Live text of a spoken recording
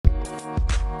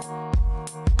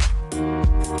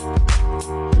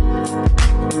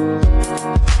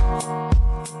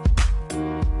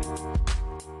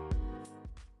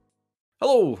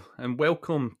and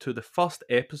welcome to the first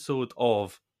episode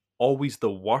of Always the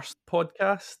Worst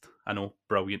podcast. I know,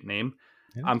 brilliant name.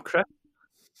 Yeah. I'm Chris,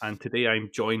 and today I'm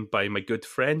joined by my good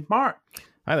friend Mark.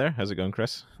 Hi there, how's it going,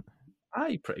 Chris?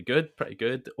 Aye, pretty good, pretty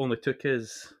good. Only took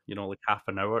us, like half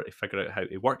an hour to figure out how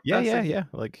to work Yeah, this. yeah.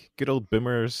 Like good old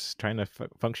boomers trying to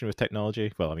function with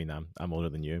technology. Well, I mean, I'm older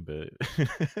than you, but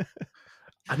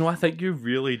I know, I think you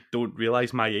really don't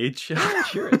realise my age. yeah,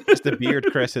 sure. It's the beard,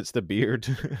 Chris. It's the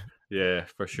beard. Yeah,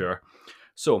 for sure.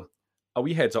 So, a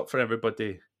wee heads up for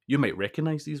everybody. You might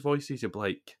recognise these voices. You'll be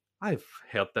like, I've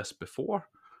heard this before.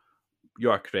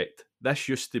 You are correct. This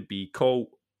used to be called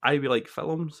I We Like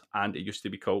Films, and it used to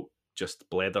be called Just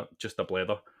a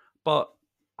Blether. But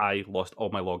I lost all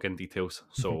my login details,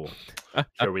 so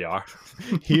here we are.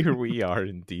 Here we are,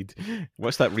 indeed.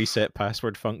 What's that reset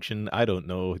password function? I don't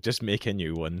know. Just make a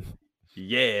new one.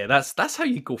 Yeah, that's how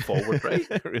you go forward, right?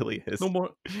 It really is. No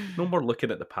more looking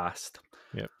at the past.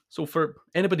 Yep. So for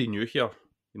anybody new here,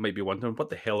 you might be wondering, what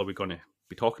the hell are we going to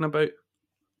be talking about?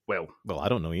 Well, I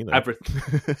don't know either.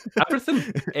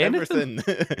 Everything, anything,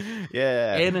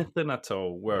 Yeah, anything at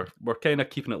all. We're kind of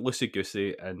keeping it loosey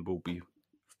goosey, and we'll be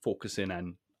focusing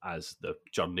in as the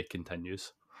journey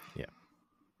continues. Yeah.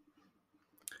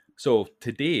 So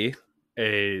today,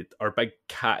 our big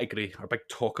category, our big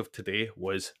talk of today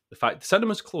was the fact the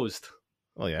cinema's closed.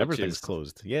 Well, yeah, which everything's is-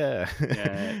 closed. Yeah.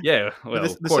 Yeah. Well, the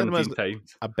cinema's quarantine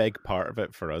times. a big part of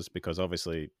it for us because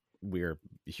obviously we're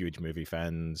huge movie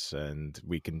fans and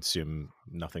we consume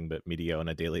nothing but media on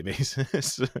a daily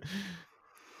basis.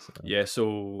 Yeah,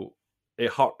 so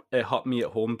it hurt me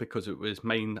at home because it was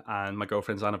mine and my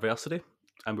girlfriend's anniversary,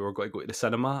 and we were going to go to the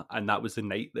cinema, and that was the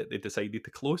night that they decided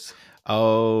to close.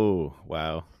 Oh,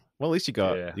 wow. Well, at least you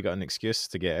got Yeah. an excuse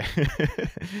to get.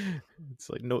 It's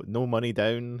like no money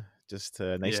down, just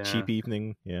a nice Yeah. cheap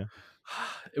evening. Yeah.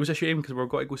 It was a shame because we were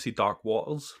going to go see Dark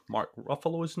Waters, Mark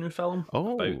Ruffalo's new film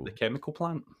about Oh, the chemical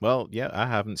plant. well, yeah, I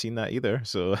haven't seen that either,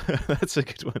 so that's a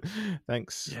good one.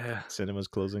 Thanks. Yeah, Cinema's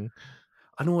closing.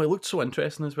 I know, it looked so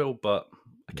interesting as well, but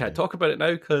I can't Yeah. talk about it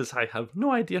now because I have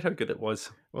no idea how good it was.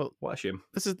 Well, What a shame.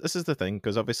 this is the thing,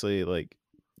 because obviously, like,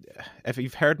 if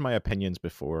you've heard my opinions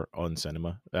before on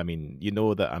cinema, I mean, you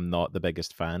know that I'm not the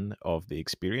biggest fan of the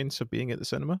experience of being at the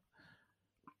cinema.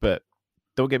 But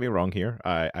don't get me wrong here.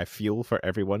 I feel for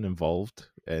everyone involved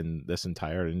in this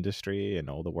entire industry and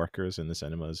all the workers in the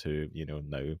cinemas who,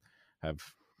 now have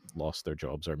lost their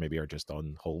jobs or maybe are just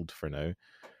on hold for now.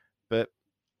 But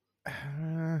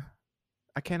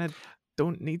I kind of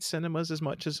don't need cinemas as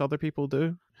much as other people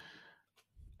do.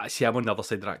 I see, I'm on the other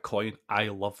side of that coin. I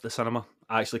love the cinema.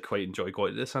 I actually quite enjoy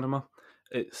going to the cinema.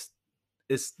 It's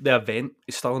the event.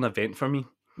 It's still an event for me.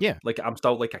 Yeah. Like, I'm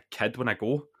still like a kid when I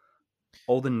go.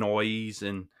 All the noise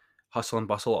and hustle and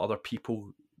bustle of other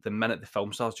people, the minute the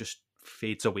film starts, just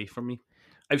fades away from me.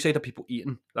 Outside of people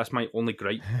eating, that's my only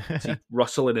gripe. See,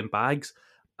 rustling in bags,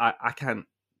 I can't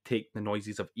take the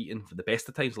noises of eating for the best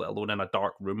of times, let alone in a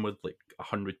dark room with like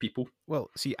 100 people. Well,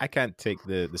 see, I can't take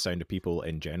the sound of people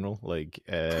in general. Like,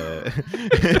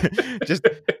 just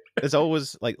there's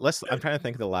always like I'm trying to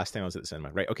think of the last time I was at the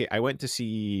cinema. Right? Okay, I went to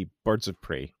see Birds of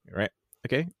Prey. Right?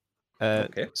 Okay.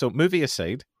 Okay. So movie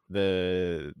aside,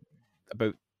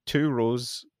 about 2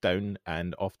 rows down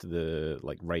and off to the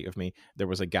right of me, there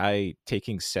was a guy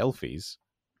taking selfies.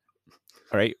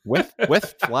 All right, with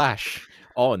flash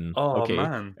on. Oh, okay,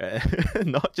 man.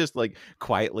 not just like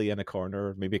quietly in a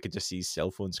corner. Maybe I could just see his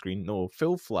cell phone screen. No,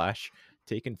 full flash,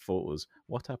 taking photos.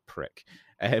 What a prick!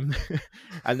 And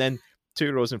then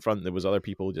 2 rows in front, there was other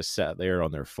people just sat there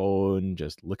on their phone,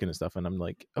 just looking at stuff. And I'm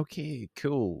like, okay,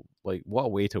 cool. Like, what a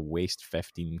way to waste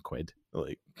 15 quid.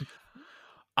 Like,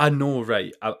 I know,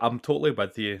 right? I'm totally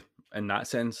with you in that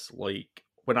sense. Like,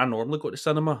 when I normally go to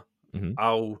cinema, Mhm.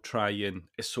 I'll try and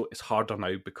it's harder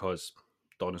now because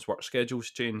Donna's work schedule's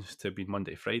changed to be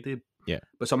Monday to Friday. Yeah.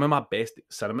 But some of my best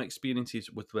cinema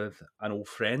experiences was with an old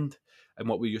friend, and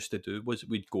what we used to do was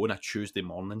we'd go on a Tuesday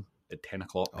morning at 10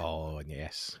 o'clock. Oh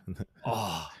yes,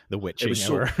 Oh, the witching was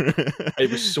so- hour. it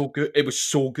was so good. It was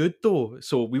so good though.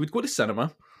 So we would go to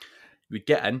cinema, we'd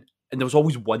get in, and there was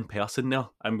always one person there,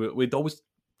 and we'd always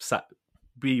sit.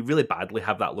 We really badly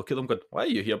have that look at them going, why are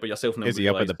you here by yourself? And Is he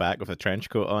up at the back with a trench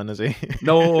coat on, is he?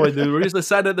 No, they were usually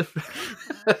sitting at the.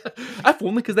 If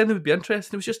only, because then it would be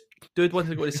interesting. It was just dude wanted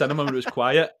to go to the cinema when it was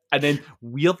quiet, and then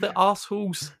we're the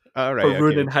arseholes All right, for okay.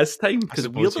 ruining his time I because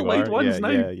we're suppose the you light are. ones yeah,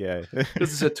 now. Yeah.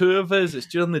 Because it's the two of us. It's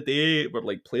during the day. We're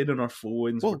like playing on our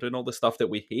phones. Well, we're doing all the stuff that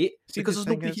we hate see, because the there's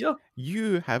thing nobody is, here.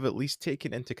 You have at least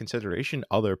taken into consideration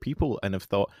other people and have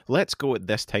thought, let's go at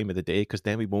this time of the day because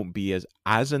then we won't be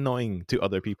as annoying to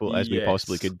other people as we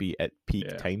possibly Yes. could be at peak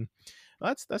Yeah. time.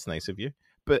 That's nice of you.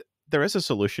 But there is a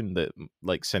solution that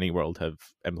like Cineworld have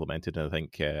implemented, and I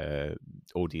think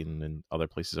Odeon and other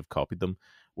places have copied them,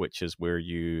 which is where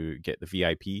you get the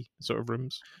VIP sort of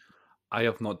rooms. I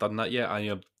have not done that yet. I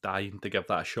am dying to give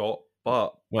that a shot, but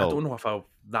I Well, don't know if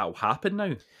that'll happen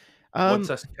now once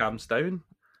um, this calms down.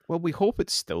 well, we hope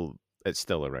it's still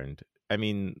around. I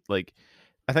mean, like,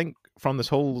 I think from this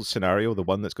whole scenario, the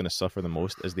one that's going to suffer the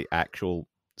most is the actual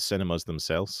cinemas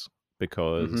themselves, Hmm.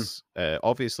 because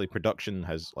obviously production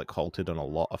has like halted on a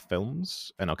lot of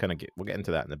films, and we'll get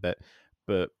into that in a bit.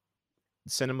 But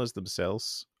cinemas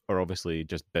themselves are obviously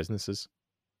just businesses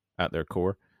at their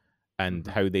core, and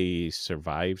Hmm. how they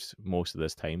survived most of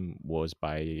this time was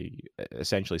by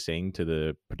essentially saying to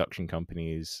the production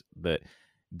companies that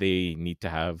they need to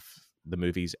have the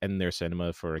movies in their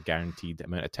cinema for a guaranteed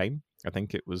amount of time. I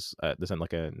think it was there's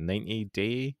like a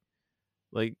 90-day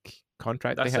like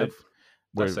contract they That's it. have, That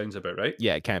where sounds about right.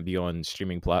 yeah, it can't be on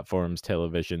streaming platforms,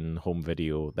 television, home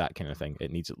video, that kind of thing.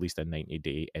 It needs at least a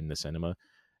 90-day in the cinema,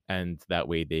 and that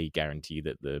way they guarantee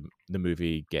that the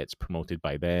movie gets promoted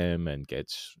by them and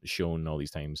gets shown all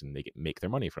these times, and make their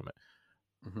money from it.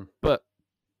 Hmm. But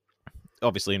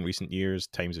obviously, in recent years,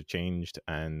 times have changed,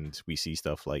 and we see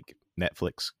stuff like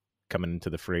Netflix coming into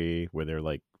the fray, where they're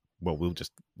like, "Well, we'll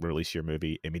just release your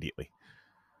movie immediately."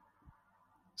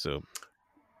 So,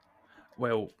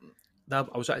 Well, I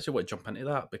was actually want to jump into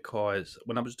that because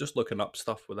when I was just looking up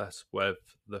stuff with this, with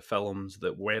the films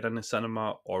that were in the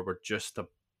cinema or were just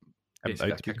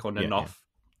basically about a to be, kick on yeah, yeah. enough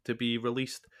to be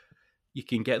released, you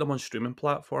can get them on streaming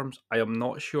platforms. I am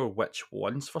not sure which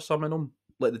ones for some of them.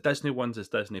 Like the Disney ones is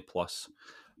Disney Plus,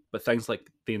 but things like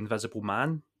The Invisible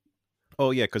Man,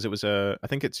 Oh yeah, because it was I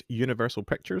think it's Universal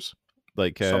Pictures.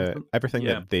 Like something, everything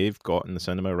yeah, that they've got in the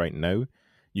cinema right now,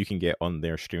 you can get on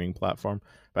their streaming platform.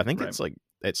 But I think right,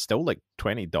 it's still like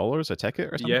 $20 a ticket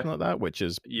or yeah, something like that, which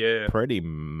is yeah, pretty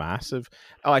massive.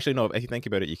 Oh, actually, no. If you think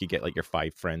about it, you could get like your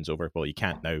 5 friends over. Well, you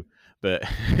can't now, but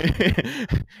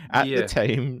at the yeah,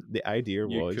 time, the idea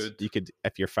you was could, you could,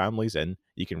 if your family's in,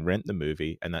 you can rent the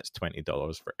movie, and that's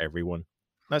 $20 for everyone.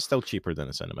 That's still cheaper than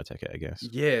a cinema ticket, I guess.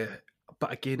 yeah.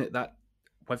 But again, at that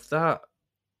with that,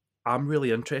 I'm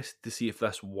really interested to see if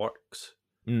this works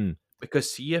Mm.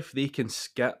 because see if they can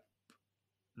skip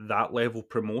that level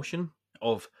promotion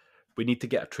of we need to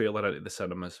get a trailer out of the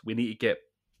cinemas, we need to get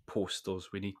posters,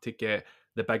 we need to get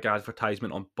the big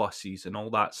advertisement on buses and all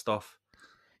that stuff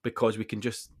because we can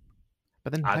just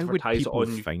But then how would advertise it people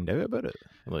on you. find out about it?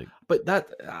 Like, But that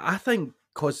I think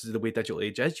because of the way digital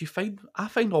age is, I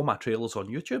find all my trailers on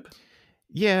YouTube.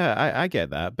 yeah, I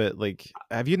get that, but like,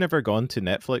 have you never gone to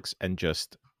Netflix and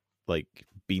just like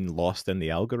been lost in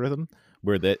the algorithm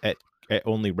where it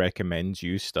only recommends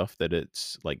you stuff that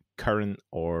it's like current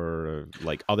or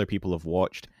like other people have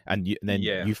watched, and then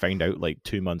Yeah. you find out like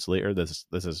 2 months later this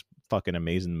is fucking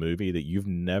amazing movie that you've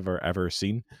never ever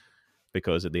seen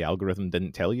because the algorithm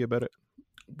didn't tell you about it.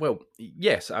 Well,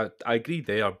 yes, I agree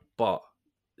there, but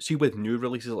see with new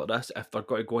releases like this, if they're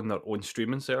going to go on their own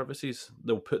streaming services,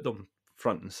 they'll put them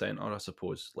front and center, I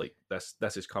suppose. Like this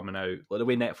is coming out like the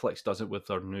way Netflix does it with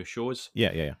their new shows.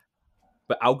 Yeah, yeah, yeah.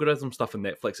 But algorithm stuff on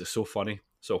Netflix is so funny.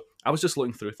 So I was just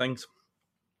looking through things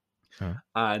Uh-huh.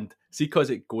 and see because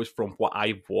it goes from what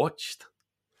I've watched.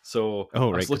 So Oh,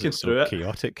 I right, was because looking it's so through it.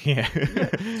 chaotic. Yeah.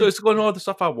 Yeah. So it's going on all the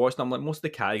stuff I watched, and I'm like, most of the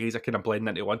categories I kind of blend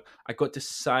into one. I got to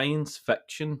science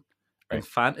fiction Right. and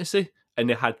fantasy, and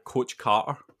they had Coach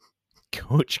Carter.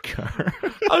 Coach Car.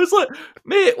 I was like,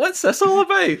 mate, what's this all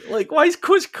about? Like, why is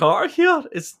Coach Carter here?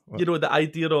 It's, What? the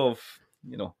idea of,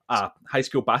 a high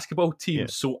school basketball team Yeah.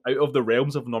 so out of the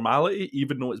realms of normality,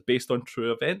 even though it's based on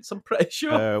true events, I'm pretty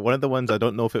sure. One of the ones, I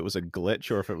don't know if it was a glitch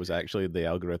or if it was actually the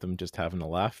algorithm just having a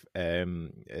laugh.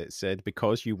 It said,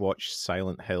 because you watched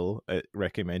Silent Hill, it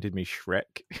recommended me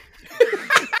Shrek.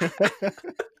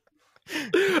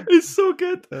 It's so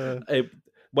good. Uh,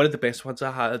 One of the best ones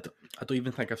I had, I don't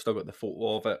even think I've still got the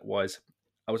photo of it, was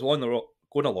I was going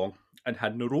along and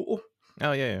had Naruto.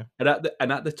 oh, yeah, yeah.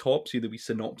 And at the top, see the wee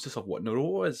synopsis of what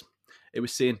Naruto is. It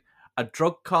was saying a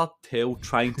drug cartel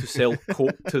trying to sell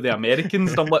coke to the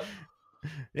Americans. And I'm like,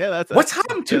 Yeah, what's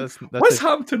happened yeah, to that's what's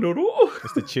happened to Naruto?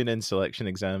 that's the tune-in selection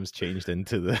exams changed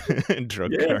into the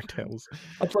drug Yeah, cartels.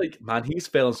 I'm like, man, he's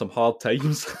failing some hard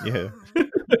times. Yeah.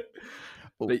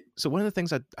 Oh, But so one of the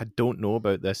things I don't know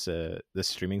about this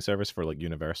streaming service for like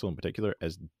Universal in particular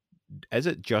is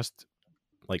it just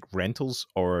like rentals,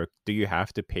 or do you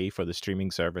have to pay for the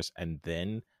streaming service and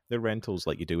then the rentals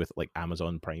like you do with like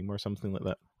Amazon Prime or something like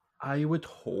that? I would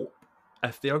hope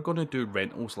if they're going to do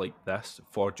rentals like this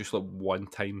for just like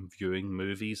one-time viewing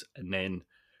movies and then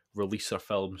release their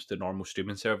films to normal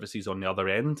streaming services on the other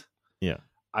end, Yeah.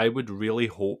 I would really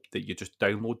hope that you just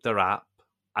download their app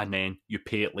and then you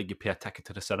pay it like you pay a ticket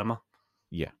to the cinema.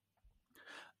 Yeah.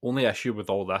 Only issue with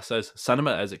all this is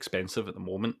cinema is expensive at the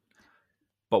moment,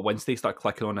 but once they start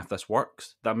clicking on if this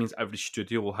works, that means every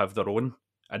studio will have their own,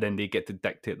 and then they get to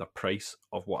dictate the price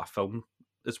of what a film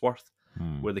is worth.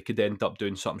 Hmm. Where they could end up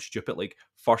doing something stupid like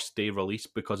first day release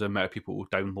because the amount of people will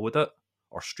download it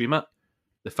or stream it,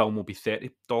 the film will be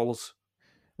 $30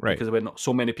 Right. because when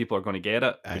so many people are going to get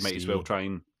it, I we might as well see. try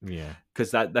and Yeah.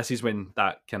 because this is when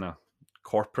that kind of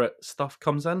corporate stuff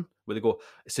comes in where they go,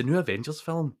 it's a new Avengers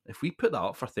film. If we put that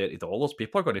up for $30,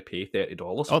 people are going to pay $30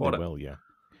 Oh, they for it. will, yeah.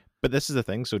 But this is the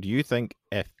thing. So, do you think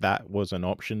if that was an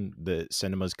option, the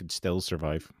cinemas could still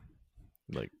survive?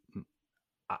 Like,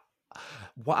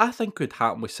 What I think could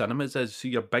happen with cinemas is, see,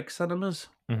 your big cinemas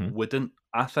Mhm. wouldn't.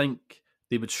 I think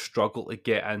they would struggle to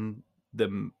get in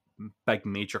the big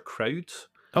major crowds.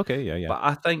 Okay, yeah, yeah. But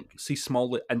I think, see,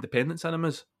 small independent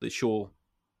cinemas that show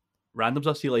randoms.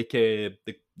 I see like the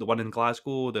one in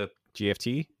Glasgow. The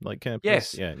GFT, like kind of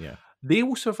place. yes, Yeah, yeah. they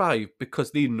will survive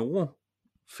because they know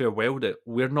farewell that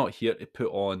we're not here to put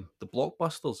on the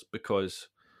blockbusters because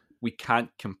we can't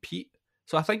compete.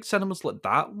 So I think cinemas like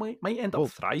that might end up Well,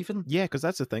 thriving. yeah, because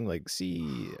that's the thing. Like,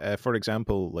 see, for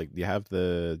example, like you have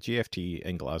the GFT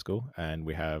in Glasgow, and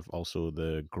we have also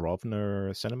the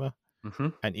Grosvenor Cinema, Hmm.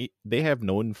 and they have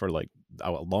known for like a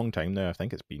long time now. I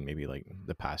think it's been maybe like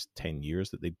the past 10 years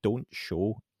that they don't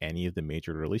show any of the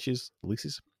major releases.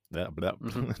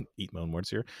 Hmm. Eat my own words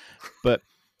here, but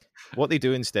what they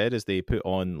do instead is they put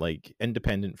on like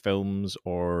independent films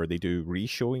or they do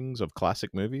re-showings of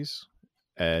classic movies,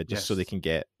 just so they Yes. can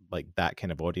get like that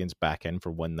kind of audience back in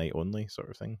for one night only, sort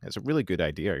of thing. It's a really good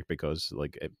idea because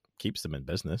like it keeps them in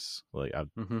business. Like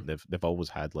Hmm. they've always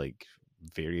had like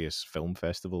various film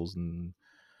festivals and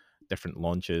different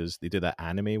launches. They do that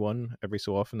anime one every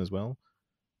so often as well,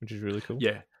 which is really cool.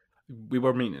 Yeah. We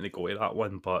were meaning to go to that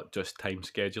one, but just time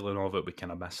scheduling of it, we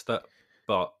kind of missed it.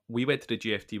 But we went to the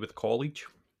GFT with college,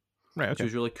 Right. which Okay.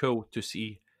 was really cool to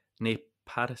see Ne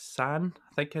Parasan,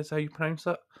 I think is how you pronounce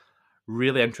it.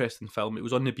 Really interesting film. It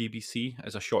was on the BBC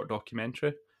as a short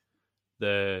documentary.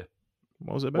 The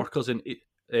What was it about? workers in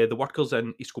the workers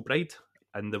in East Kilbride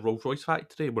and the Rolls Royce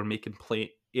factory were making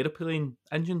aeroplane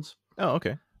engines. Oh,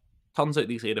 okay. Turns out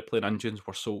these aeroplane engines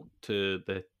were sold to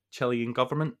the Chilean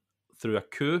government through a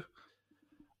coup,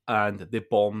 and they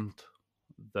bombed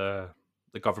the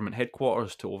government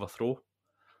headquarters to overthrow.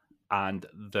 And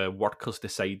the workers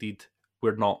decided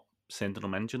we're not sending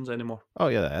them engines anymore. Oh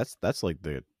yeah, that's like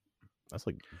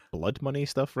blood money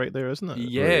stuff right there, isn't it? Like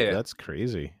Yeah, that's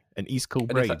crazy. And East and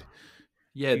Kilbride.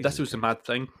 yeah, this Jesus was the Christ. mad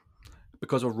thing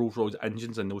because of Rolls Royce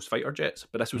engines and those fighter jets.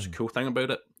 But this was the Mhm. cool thing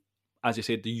about it. As you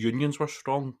said, the unions were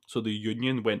strong, so the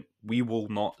union went, "We will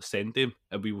not send them,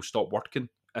 and we will stop working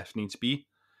if needs be."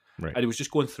 Right. And it was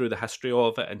just going through the history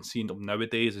of it and seeing them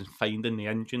nowadays and finding the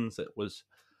engines that was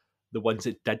the ones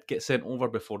that did get sent over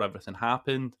before everything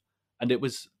happened. And it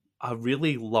was a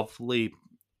really lovely,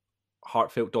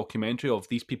 heartfelt documentary of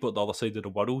these people at the other side of the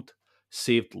world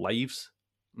saved lives,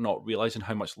 not realizing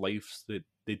how much lives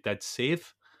they did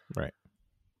save. Right.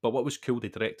 But what was cool, the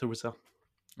director was there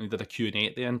and he did a Q&A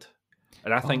at the end.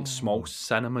 And I think small Oh.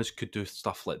 cinemas could do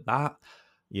stuff like that.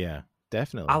 Yeah, I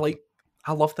definitely. like,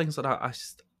 I love things like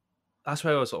that. That's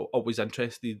why I was always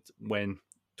interested when,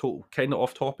 total kind of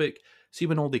off topic, see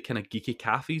when all the kind of geeky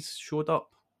cafes showed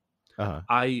up. Uh-huh.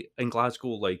 I in Glasgow,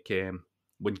 like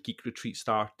when Geek Retreat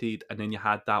started, and then you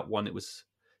had that one. It was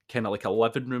kind of like a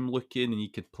living room looking, and you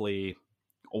could play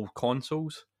old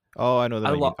consoles. Oh, I know the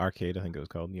I one you mean. love, Arcade, I think it was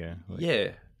called. Yeah. Like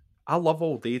yeah, I love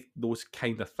all those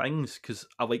kind of things because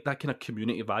I like that kind of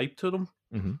community vibe to them.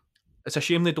 mhm. It's a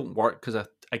shame they don't work because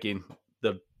again,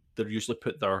 they're usually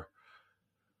put their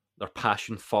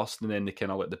passion first, and then they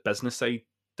kind of let the business side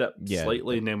dip Yeah.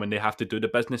 slightly, and then when they have to do the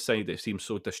business side, it seems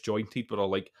so disjointed. But all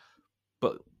like,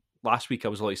 but last week I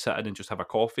was like sitting and just have a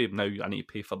coffee. Now I need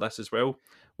to pay for this as well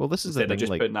Well, this is the instead of thing, just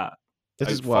like putting that this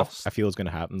is out what I first. feel is going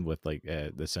to happen with like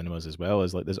the cinemas as well,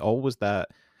 is like there's always that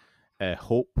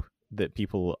hope that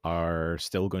people are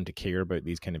still going to care about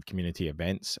these kind of community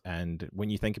events. And when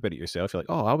you think about it yourself, you're like,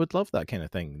 oh, I would love that kind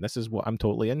of thing. This is what I'm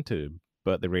totally into.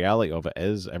 But the reality of it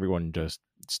is everyone just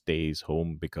stays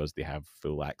home because they have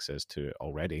full access to it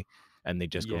already. And they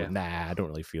just go, Yeah, nah, I don't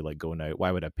really feel like going out.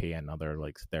 Why would I pay another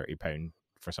like £30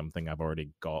 for something I've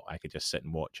already got? I could just sit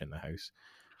and watch in the house.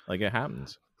 Like it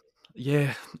happens.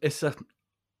 yeah. It's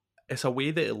a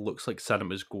way that it looks like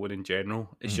cinema's going in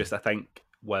general. It's Mhm. just I think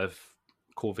with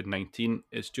COVID-19,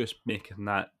 it's just making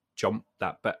that jump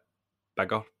that bit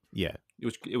bigger. Yeah.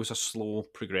 It was a slow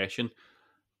progression,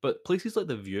 But places like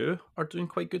The View are doing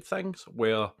quite good things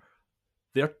where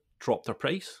they're dropped their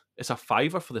price. It's a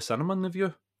fiver for the cinema in The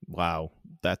View. Wow,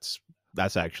 that's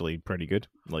actually pretty good.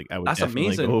 Like, I would That's definitely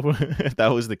amazing go if that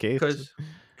was the case.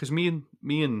 because me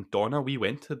and Donna, we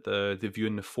went to the View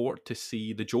in the Fort to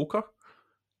see the Joker,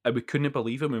 and we couldn't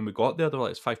believe it when we got there. They were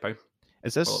like, it's £5.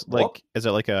 Is We're this like, what? like, is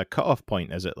it like a cut-off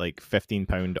point? Is it like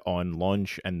 £15 on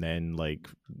launch and then like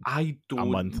I a don't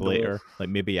month know. later, like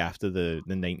maybe after the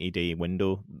 90-day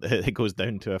window, it goes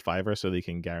down to a fiver so they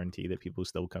can guarantee that people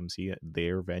still come see it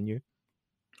their venue?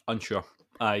 Unsure.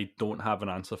 I don't have an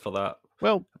answer for that.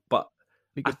 Well, But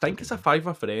be I good to think look it's a into.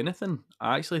 fiver for anything.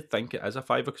 I actually think it is a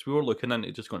fiver because we were looking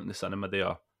into just going to the cinema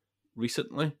there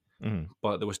recently, Mhm,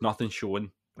 but there was nothing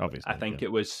showing. obviously, I think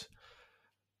it was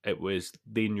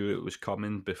they knew it was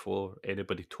coming before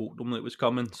anybody told them it was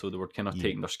coming, so they were kind of yeah.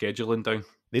 taking their scheduling down.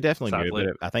 They definitely knew, Sadly,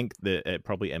 but I think that it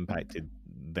probably impacted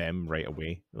them right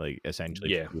away. Like,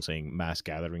 essentially, yeah, people saying mass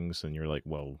gatherings, and you're like,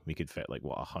 well, we could fit like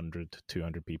what 100,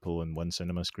 200 people in one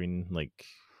cinema screen. Like,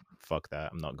 fuck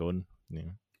that, I'm not going.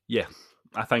 Yeah. yeah.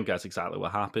 I think that's exactly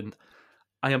what happened.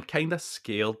 I am kind of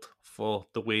scared for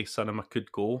the way cinema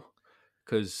could go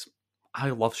because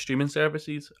I love streaming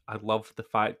services. I love the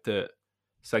fact that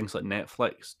things like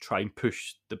Netflix try and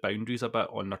push the boundaries a bit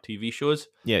on their TV shows.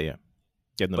 Yeah.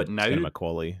 Give them But now, cinema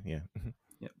quality. Yeah.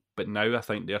 yeah, but now I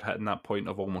think they're hitting that point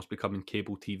of almost becoming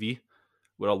cable TV,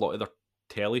 where a lot of their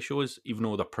telly shows, even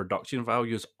though their production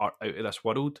values are out of this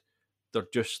world, they're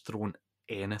just throwing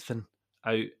anything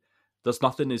out. There's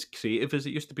nothing as creative as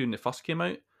it used to be when it first came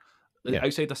out. Yeah.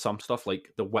 Outside of some stuff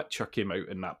like The Witcher came out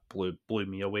and that blew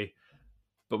me away.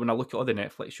 But when I look at all the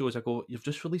Netflix shows, I go, you've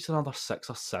just released another 6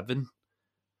 or 7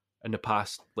 in the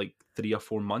past like 3 or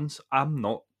 4 months. I'm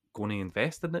not going to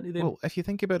invest in any of them. Well, if you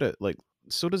think about it, like,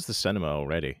 so does the cinema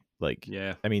already. Like,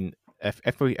 Yeah. I mean,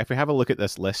 if we have a look at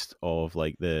this list of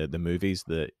like the movies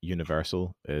that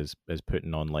Universal is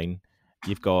putting online,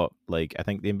 you've got like, I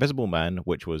think The Invisible Man,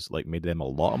 which was like made them a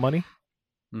lot of money,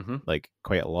 Mm-hmm. like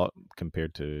quite a lot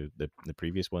compared to the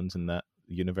previous ones in that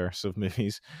universe of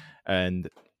movies. And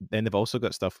then they've also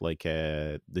got stuff like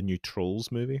the new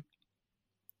Trolls movie,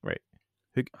 right?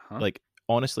 Who, Uh-huh. like,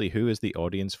 honestly, who is the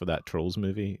audience for that Trolls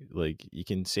movie? Like, you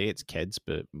can say it's kids,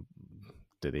 but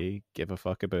do they give a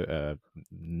fuck about a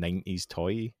 90s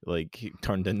toy like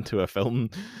turned into a film?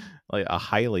 Like, I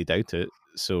highly doubt it.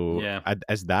 So Yeah.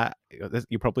 as that,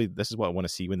 you probably, this is what I want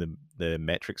to see when the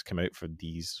metrics come out for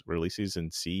these releases,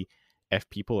 and see if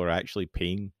people are actually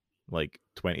paying like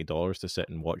 $20 to sit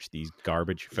and watch these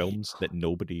garbage films that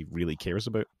nobody really cares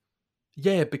about.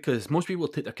 Yeah, because most people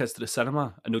take their kids to the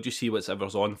cinema and they'll just see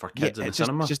whatever's on for kids in the It's just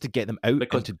cinema. to get them out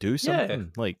Because and to do yeah,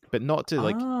 something, like, but not to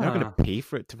like, they're not going ah, to pay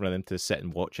for them to sit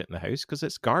and watch it in the house because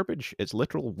it's garbage. It's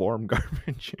literal warm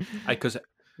garbage. because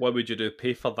what would you do?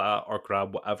 Pay for that or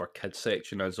grab whatever kids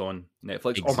section is on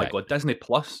Netflix? Oh my Exactly. god, Disney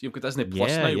Plus! You've got Disney Plus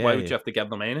Yeah, now. Why would yeah. you have to give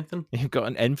them anything? You've got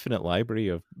an infinite library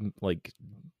of like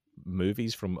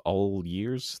movies from all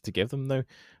years to give them now,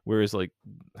 whereas like,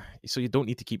 so you don't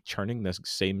need to keep churning this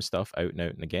same stuff out and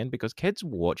out and again, because kids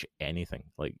will watch anything.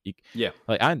 Like, Yeah,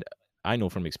 like, and I know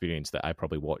from experience that I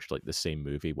probably watched like the same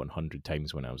movie 100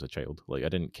 times when I was a child. Like, I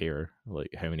didn't care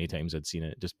like how many times I'd seen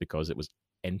it, just because it was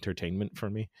entertainment for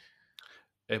me.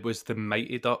 it was the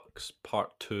Mighty Ducks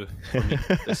Part 2 for me.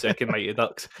 The second Mighty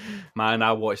Ducks. Man,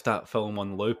 I watched that film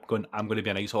on loop going, I'm going to be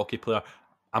an ice hockey player.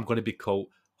 I'm going to be called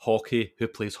Hockey, who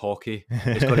plays hockey.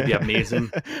 It's going to be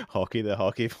amazing. Hockey, the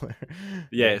hockey player.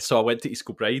 Yeah, so I went to East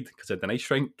Kilbride because I had an ice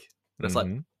rink. And it's like,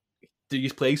 Mhm. do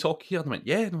you play ice hockey? And I went,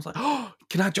 yeah. And I was like, oh,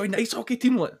 can I join the ice hockey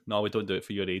team? Like, no, we don't do it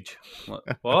for your age. I'm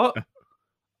like, what?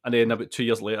 And then about 2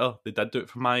 years later, they did do it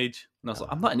for my age. And I was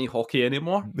like, I'm not in hockey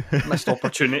anymore. Missed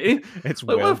opportunity. It's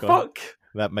Like, well what the gone. fuck?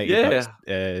 That Mighty Yeah.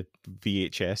 Ducks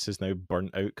VHS is now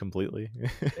burnt out completely.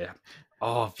 Yeah.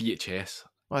 Oh, VHS.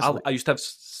 Well, I used to have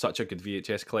such a good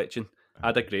VHS collection. I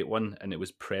had a great one, and it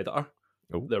was Predator.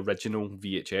 Oh. The original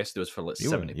VHS. It was for like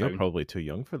 £70. You're probably too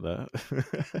young for that.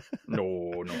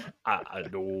 No. No. I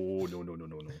had Well,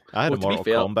 a to be Mortal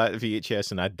fair- Kombat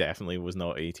VHS, and I definitely was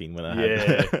not 18 when I had Yeah.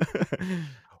 that.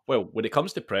 Well, when it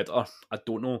comes to Predator, I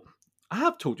don't know. I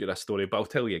have told you this story, but I'll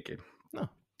tell you again. No,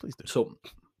 please do. So,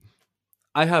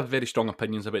 I have very strong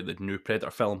opinions about the new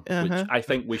Predator film, Uh-huh. which I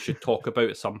think we should talk about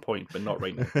at some point, but not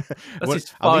right now. Well,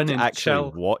 is I'll fun need to and actually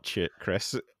chill. watch it,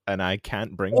 Chris, and I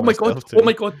can't bring Oh my god! myself to. Oh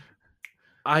my god!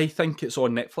 I think it's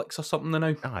on Netflix or something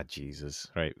now, Ah, Jesus.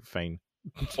 Right, fine.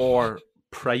 or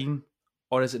Prime,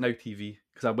 or is it Now TV?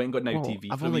 Because I went and got Now Well, TV.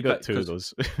 I've for a only wee got bit, two of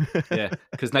 'cause- those. Yeah,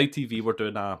 because Now TV were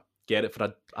doing a get it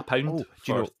for a pound Oh, do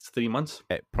you for know 3 months.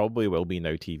 it probably will be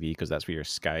Now TV because that's where your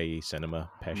Sky Cinema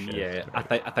Yeah,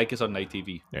 I think it's on Night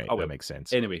TV. Right, Oh that well. makes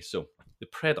sense. Anyway, so the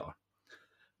Predator.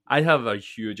 I have a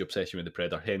huge obsession with the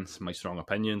Predator, hence my strong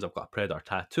opinions. I've got a Predator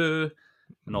tattoo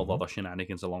and all the other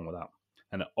shenanigans along with that.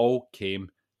 And it all came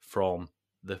from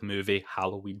the movie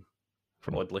Halloween,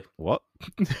 oddly. What?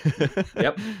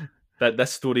 Yep.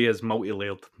 This story is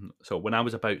multi-layered. So when I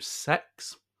was about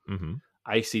 6,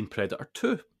 I seen Predator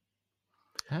 2.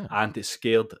 And it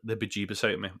scared the bejeebus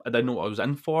out of me. I didn't know what I was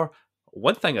in for.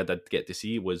 One thing I did get to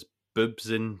see was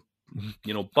boobs and,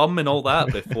 bum and all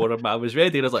that before I was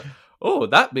ready. And I was like, oh,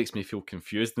 that makes me feel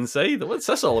confused inside. What's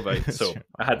this all about? So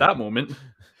I had that moment.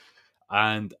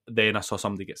 And then I saw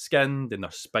somebody get skinned and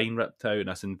their spine ripped out and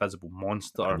this invisible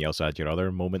monster. And you also had your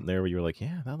other moment there where you were like,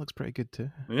 yeah, that looks pretty good too.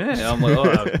 Yeah, I'm like, oh,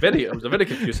 it was a very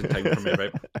confusing time for me,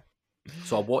 right?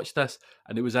 So I watched this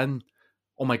and it was in,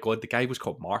 oh my God, the guy was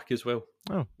called Mark as well.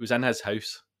 Oh. It was in his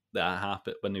house that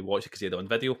happened when we watched it because he had it on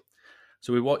video.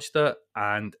 So we watched it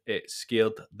and it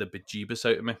scared the bejeebus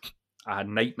out of me. I had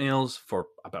nightmares for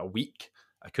about a week.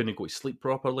 I couldn't go to sleep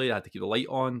properly. I had to keep the light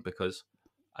on because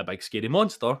a big scary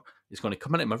monster is going to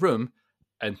come into my room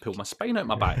and pull my spine out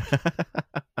my back.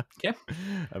 Okay.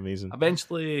 Amazing.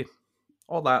 Eventually,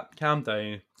 all that calmed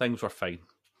down. Things were fine.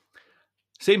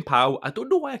 Same pal. I don't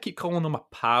know why I keep calling him a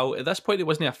pal. At this point, he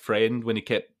wasn't a friend when he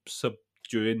kept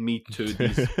subduing me to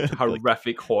these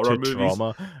horrific horror movies.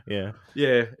 Trauma. Yeah.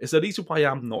 Yeah. It's the reason why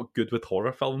I'm not good with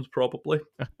horror films, probably.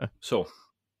 So,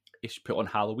 he's put on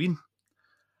Halloween.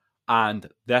 And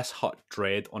this hurt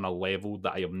dread on a level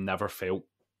that I have never felt.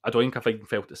 I don't think I've even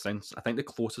felt it since. I think the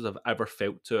closest I've ever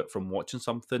felt to it from watching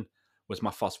something was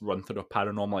my first run through of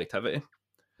Paranormal Activity.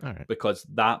 All right. Because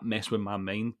that messed with my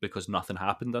mind because nothing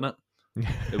happened in it.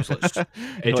 It was like,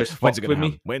 it just when's fucked it with gonna me.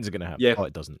 Happen? When's it gonna happen? Yeah. Oh,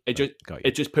 it doesn't.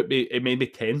 It just put me. It made me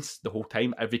tense the whole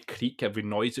time. Every creak, every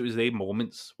noise. It was there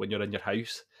moments when you're in your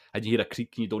house and you hear a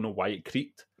creak and you don't know why it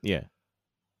creaked. Yeah.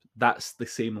 That's the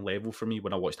same level for me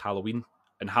when I watched Halloween.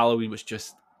 And Halloween was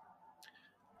just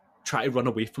try to run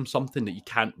away from something that you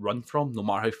can't run from, no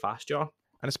matter how fast you are.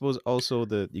 And I suppose also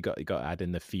you got to add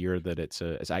in the fear that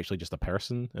it's actually just a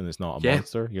person and it's not a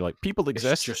monster. You're like, people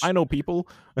exist. I know people.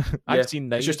 I've seen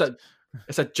names.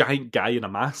 It's a giant guy in a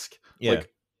mask. Yeah.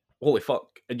 Like, holy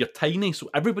fuck. And you're tiny, so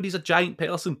everybody's a giant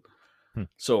person.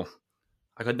 So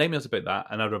I got nightmares about that,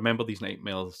 and I remember these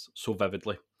nightmares so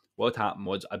vividly. What had happened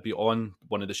was I'd be on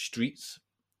one of the streets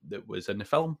that was in the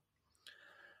film,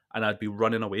 and I'd be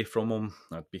running away from him.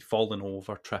 I'd be falling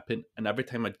over, tripping, and every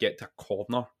time I'd get to a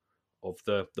corner of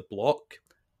the block,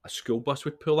 a school bus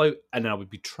would pull out, and I would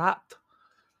be trapped.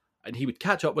 And he would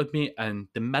catch up with me, and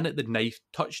the minute the knife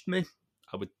touched me,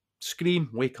 I would scream,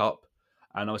 wake up,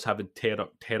 and I was having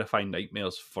terrifying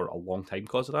nightmares for a long time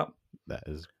because of that. That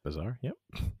is bizarre. Yep.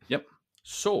 Yep.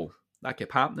 So that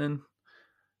kept happening.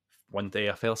 One day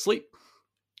I fell asleep.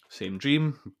 Same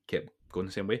dream. Kept going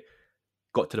the same way.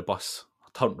 Got to the bus. I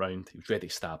turned round. He was ready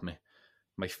to stab me.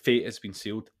 My fate has been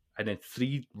sealed. And then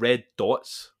 3 red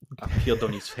dots appeared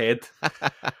on his head.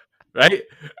 Right?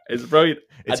 It's brilliant.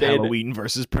 It's Halloween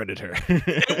versus Predator.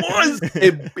 It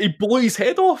was! He blew his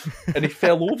head off and he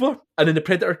fell over. And then the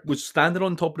Predator was standing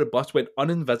on top of the bus, went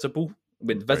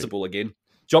visible again,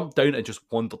 jumped down and just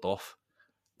wandered off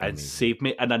and saved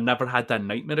me. And I never had that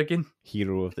nightmare again.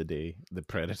 Hero of the day, the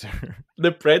Predator.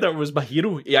 The Predator was my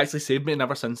hero. He actually saved me, and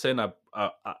ever since then,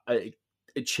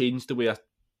 it changed the way I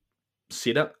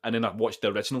seen it. And then I watched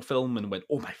the original film and went,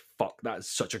 oh my fuck, that is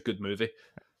such a good movie.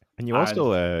 And you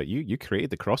also you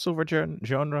created the crossover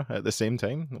genre at the same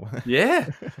time. Yeah,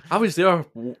 I was there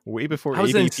way before I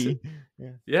was AVP.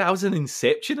 Yeah, I was in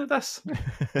Inception of this.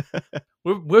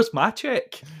 Where's my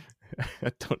check?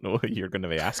 I don't know. You're going to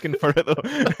be asking for it though.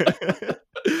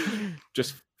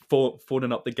 Just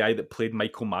phoning up the guy that played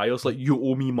Michael Myers, like, you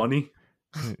owe me money.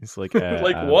 It's like,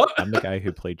 what? I'm the guy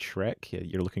who played Shrek.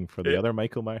 You're looking for the other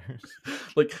Michael Myers.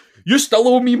 Like, you still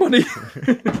owe me money.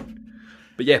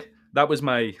 But yeah, that was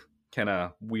my kind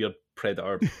of weird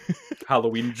Predator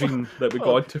Halloween dream that we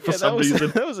got into for some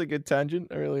reason. That was a good tangent.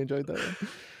 I really enjoyed that one.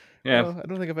 Yeah. I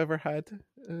don't think I've ever had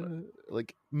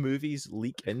like movies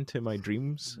leak into my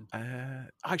dreams.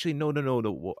 Actually,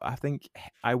 no. I think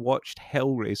I watched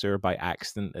Hellraiser by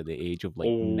accident at the age of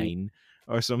 9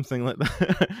 or something like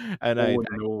that. And I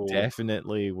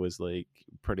definitely was like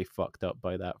pretty fucked up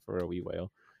by that for a wee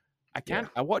while.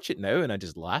 I watch it now and I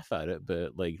just laugh at it,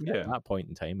 but like at that point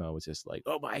in time I was just like,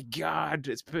 oh my god,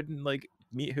 it's putting like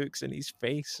meat hooks in his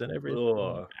face and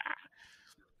everything.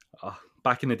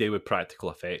 Back in the day with practical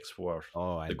effects were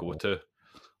the go-to.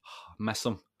 Miss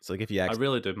them. It's like if you I actually,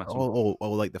 really do miss them.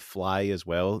 like The Fly as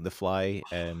well. The Fly,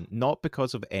 not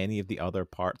because of any of the other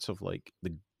parts of like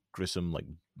the gruesome like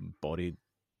body,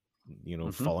 Hmm.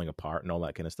 falling apart and all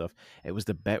that kind of stuff. It was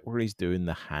the bit where he's doing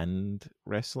the hand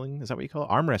wrestling. Is that what you call it?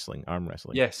 Arm wrestling. Arm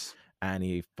wrestling. Yes. And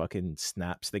he fucking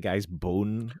snaps the guy's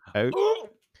bone out.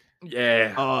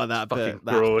 Yeah. Oh, It's that fucking bit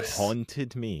that gross.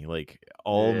 haunted me like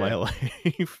all my Yeah.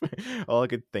 life. All I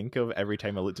could think of every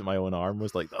time I looked at my own arm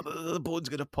was like, the bone's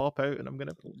gonna pop out and I'm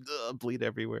gonna bleed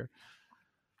everywhere.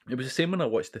 It was the same when I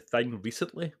watched The Thing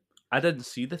recently. I didn't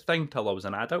see The Thing till I was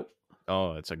an adult.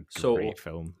 Oh, it's a So great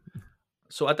film.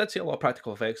 so I did see a lot of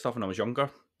practical effects stuff when I was younger.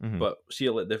 Hmm. But see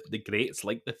like the greats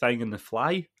like The Thing and The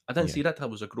Fly, I didn't Yeah. see that till I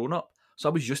was a grown up. So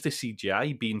I was used to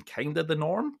CGI being kind of the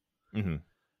norm. Hmm.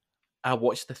 I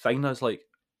watched The Thing and I was like,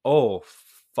 oh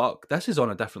fuck, this is on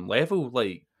a different level.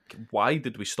 Like, why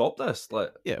did we stop this?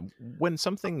 Like, Yeah. When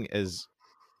something is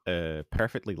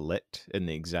perfectly lit in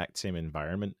the exact same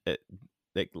environment, it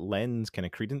like lends kind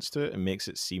of credence to it and makes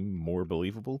it seem more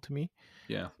believable to me.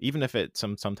 yeah. Even if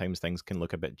sometimes things can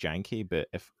look a bit janky, but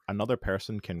if another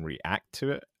person can react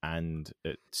to it and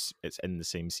it's in the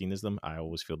same scene as them, I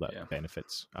always feel that Yeah.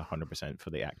 benefits 100% for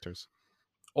the actors.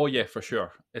 Oh yeah, for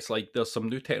sure. It's like there's some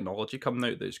new technology coming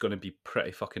out that's going to be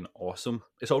pretty fucking awesome.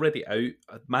 It's already out.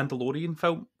 A Mandalorian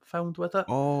film filmed with it.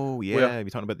 Oh Where yeah, you're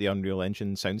talking about the Unreal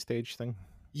Engine soundstage thing.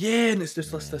 yeah, and it's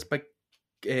just Yeah, this big,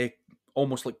 uh,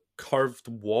 almost like curved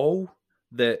wall.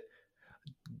 That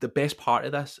the best part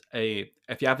of this,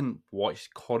 if you haven't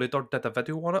watched, Corridor did a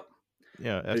video on it.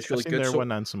 yeah. It's I've really seen good. their So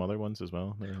one and some other ones as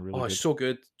well. They're really oh, it's good. so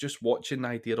good. Just watching the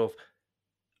idea of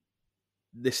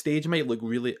the stage might look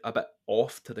really a bit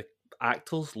off to the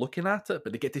actors looking at it,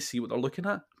 but they get to see what they're looking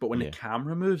at. But when the Yeah,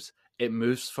 camera moves, it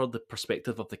moves for the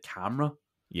perspective of the camera,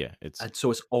 yeah. It's and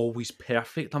so it's always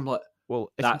perfect. I'm like,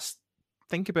 well, if you that's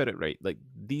think about it, right? Like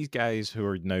these guys who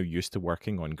are now used to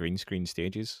working on green screen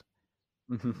stages,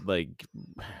 mhm, like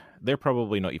they're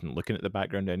probably not even looking at the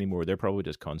background anymore. They're probably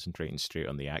just concentrating straight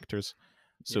on the actors.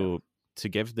 yeah, So to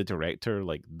give the director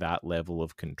like that level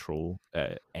of control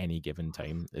at any given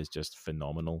time is just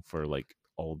phenomenal for like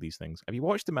all these things. Have you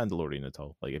watched The Mandalorian at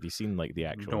all? Like have you seen like the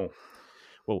actual? no,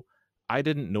 Well, I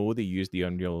didn't know they used the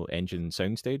Unreal Engine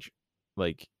soundstage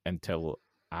like until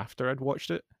after I'd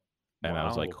watched it, and I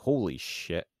was like, wow. holy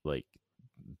shit, like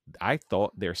I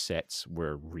thought their sets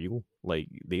were real. Like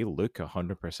they look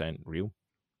 100% real.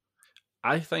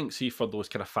 I think, see, for those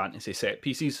kind of fantasy set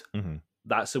pieces, Hmm.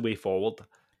 that's the way forward.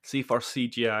 See, for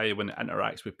CGI when it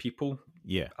interacts with people,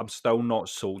 Yeah. I'm still not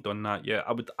sold on that yet.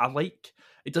 I like,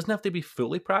 it doesn't have to be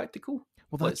fully practical.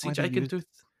 Well, Like that's why they CGI can used do,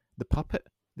 the puppet.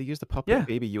 They used the puppet yeah.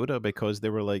 Baby Yoda because they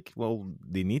were like, well,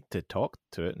 they need to talk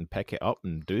to it and pick it up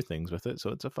and do things with it, so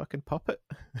it's a fucking puppet.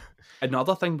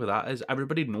 Another thing with that is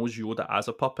everybody knows Yoda as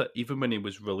a puppet. Even when he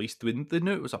was released, when they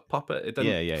knew it was a puppet, it Yeah,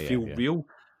 didn't yeah, yeah, feel yeah, real.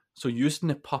 So using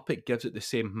the puppet gives it the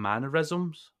same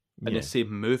mannerisms and the yeah.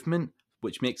 same movement,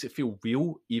 which makes it feel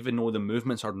real, even though the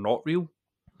movements are not real.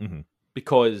 Hmm.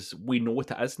 Because we know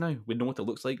what it is now. We know what it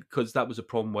looks like. Because that was a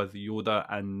problem with Yoda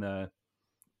and the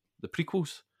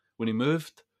prequels. When he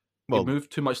Well,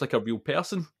 moved too much like a real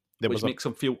person, there was which a makes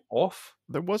him feel off.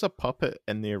 there was a puppet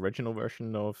in the original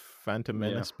version of Phantom Yeah.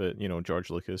 Menace, but George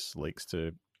Lucas likes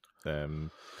to um,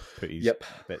 put his Yep.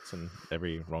 bits in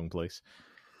every wrong place.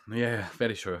 Yeah,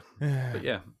 very true. But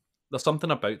yeah, there's something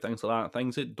about things like that.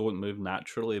 Things that don't move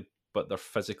naturally, but they're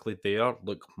physically there,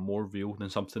 look more real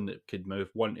than something that could move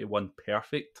one to one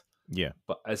perfect, Yeah.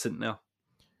 but isn't there.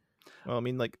 Well, I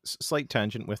mean, like slight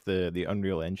tangent with the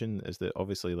Unreal Engine is that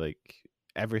obviously like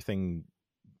everything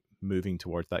moving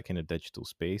towards that kind of digital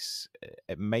space,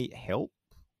 it might help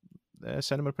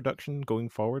cinema production going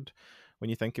forward. When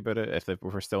you think about it, if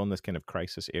we're still in this kind of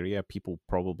crisis area, people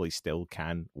probably still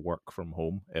can work from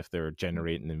home if they're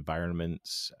generating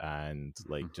environments and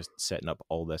like just setting up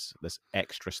all this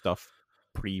extra stuff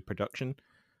pre-production.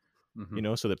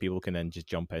 Mm-hmm. So that people can then just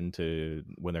jump into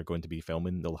when they're going to be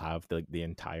filming. They'll have the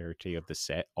entirety of the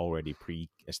set already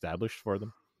pre-established for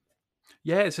them.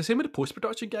 Yeah, it's the same with the post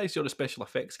production guys or the special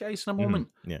effects guys in a Hmm. moment.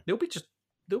 Yeah, They'll be just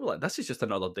they'll be like, this is just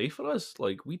another day for us.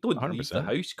 Like we don't hundred leave the percent.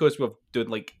 house because we're doing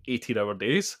like 18-hour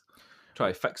days. Try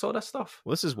to fix all this stuff.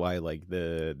 Well, this is why like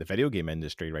the video game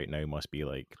industry right now must be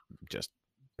like just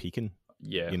peaking.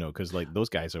 Yeah. Because like those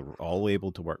guys are all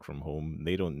able to work from home.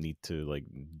 They don't need to like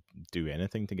do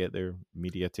anything to get their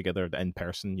media together in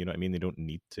person. You know what I mean? They don't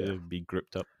need Yeah. to be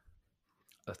grouped up.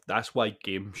 That's why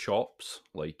game shops,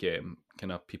 like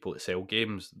kind of people that sell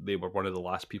games, they were one of the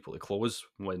last people to close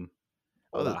when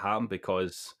all Oh, that happened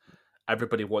because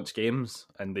everybody wants games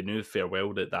and they knew fair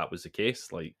well that that was the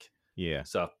case. Like yeah.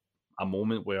 it's a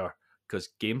moment where because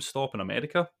GameStop in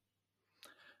America,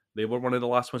 they were one of the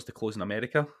last ones to close in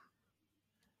America.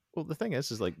 Well, the thing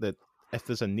is like that if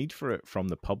there's a need for it from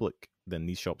the public, then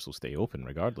these shops will stay open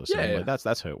regardless. And Yeah. like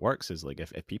that's how it works. Is like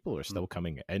if people are still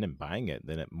coming in and buying it,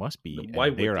 then it must be Why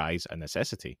in would their they? eyes a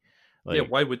necessity. Yeah,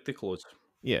 Like why would they close?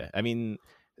 yeah, I mean,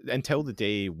 until the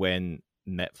day when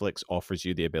Netflix offers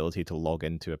you the ability to log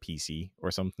into a PC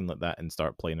or something like that and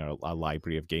start playing a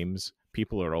library of games,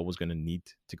 people are always going to need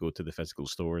to go to the physical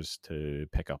stores to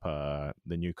pick up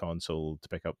the new console, to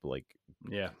pick up like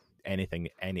Yeah. anything,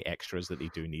 any extras that they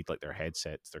do need, like their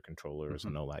headsets, their controllers,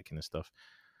 and all that kind of stuff.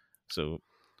 So,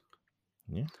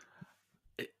 yeah.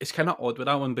 It's kind of odd with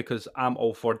that one because I'm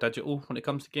all for digital when it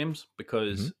comes to games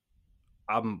because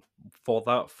I'm for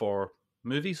that for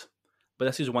movies. But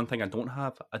this is one thing I don't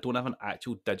have. I don't have an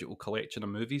actual digital collection of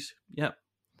movies yet.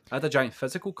 I had a giant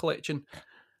physical collection.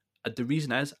 The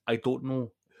reason is I don't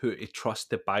know who to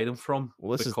trust to buy them from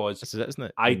Well, this because is it, isn't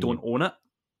it? I don't own it.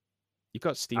 You've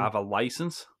got Steam. I have a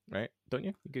license. Right? Don't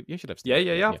you? You should have Steam.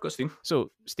 Yeah. I've got Steam.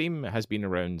 So Steam has been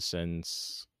around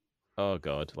since, oh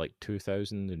god, like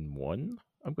 2001.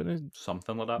 I'm gonna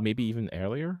Something like that. maybe even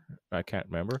earlier. I can't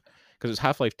remember because it's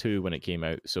Half-Life 2 when it came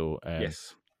out. So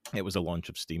Yes. it was a launch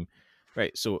of Steam,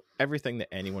 right? So everything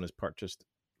that anyone has purchased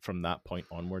from that point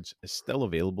onwards is still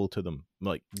available to them.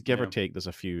 Like give or take, there's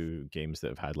a few games that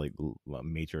have had like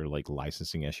major like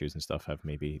licensing issues and stuff. Have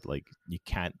maybe like you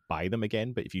can't buy them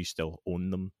again, but if you still own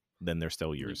them, then they're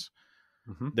still yours.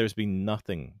 Mm-hmm. There's been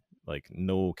nothing like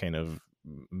no kind of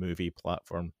movie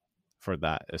platform for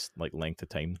that like length of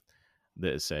time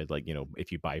that has said like, you know,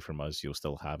 if you buy from us, you'll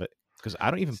still have it. Because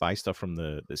I don't even buy stuff from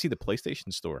the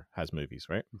PlayStation Store has movies,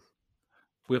 right?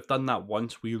 We've done that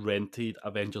once. We rented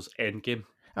Avengers Endgame.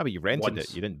 Ah, but you rented once.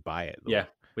 it. You didn't buy it, though. Yeah,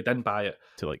 we didn't buy it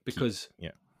To like because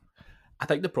I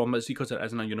think the problem is because it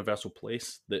isn't a universal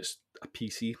place that's a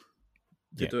PC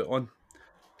to do it on.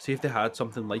 See if they had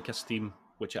something like a Steam,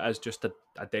 which it is just a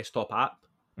desktop app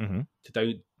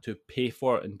to pay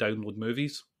for it and download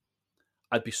movies.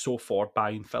 I'd be so for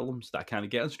buying films that I can't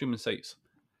get on streaming sites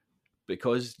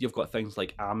because you've got things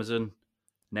like Amazon,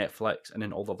 Netflix, and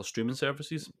then all the other streaming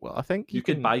services. Well, I think you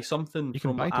could buy something you can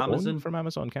from buy to Amazon own from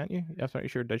Amazon, can't you? I'm pretty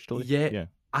sure digitally. Yeah,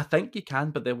 I think you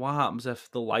can, but then what happens if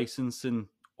the licensing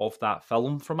of that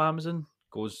film from Amazon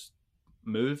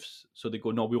moves? So they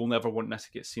go, no, we will never want this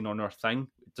to get seen on our thing.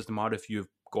 It doesn't matter if you've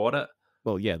got it.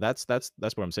 Well, yeah, that's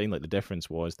what I'm saying. Like the difference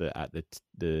was that at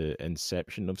the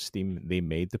inception of Steam, they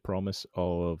made the promise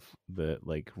of the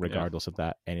like, regardless of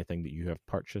that, anything that you have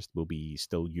purchased will be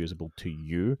still usable to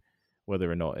you,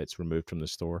 whether or not it's removed from the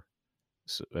store.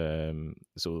 So,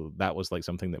 so that was like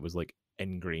something that was like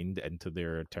ingrained into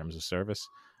their terms of service.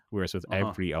 Whereas with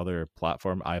every other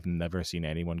platform, I've never seen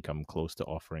anyone come close to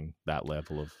offering that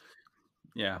level of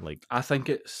like I think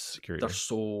it's security.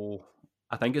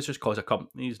 I think it's just because of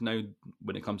companies now,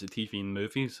 when it comes to TV and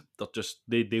movies, they're just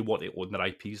they want to own their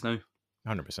IPs now.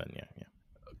 100%, yeah.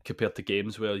 Compared to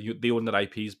games where they own their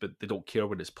IPs, but they don't care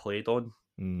what it's played on.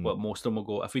 But most of them will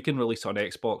go, if we can release it on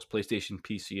Xbox, PlayStation,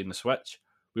 PC, and the Switch,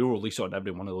 we will release it on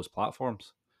every one of those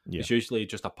platforms. It's usually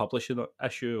just a publishing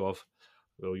issue of,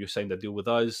 well, you signed a deal with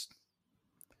us,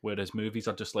 whereas movies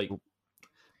are just like,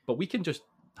 but we can just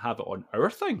have it on our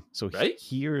thing. So right?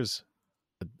 Here's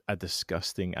a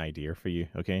disgusting idea for you,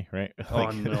 okay? Right? Oh,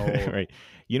 no. Right.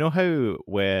 You know how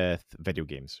with video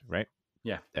games, right?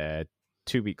 Yeah.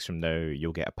 2 weeks from now,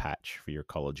 you'll get a patch for your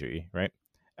Call of Duty, right?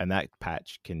 And that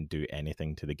patch can do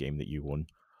anything to the game that you own.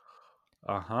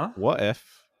 What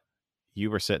if you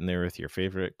were sitting there with your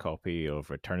favorite copy of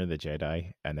Return of the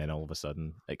Jedi, and then all of a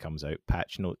sudden it comes out,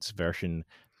 patch notes version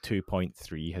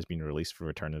 2.3 has been released for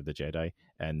Return of the Jedi,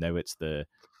 and now it's the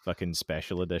fucking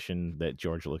special edition that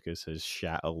George Lucas has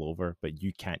shat all over, but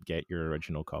you can't get your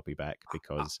original copy back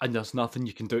because... And there's nothing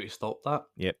you can do to stop that.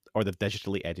 Yep. Or they've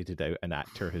digitally edited out an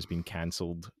actor who's been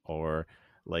cancelled, or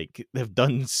like they've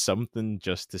done something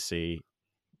just to say,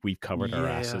 we've covered our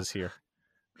asses here.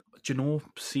 Do you know,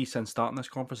 see, since starting this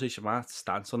conversation, my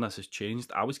stance on this has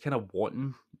changed. I was kind of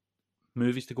wanting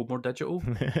movies to go more digital.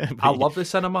 I love the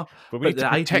cinema, but we need to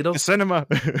protect the cinema.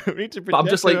 We need to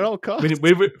protect it at all costs.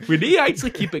 We need to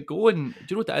actually keep it going. Do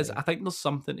you know what that is? I think there's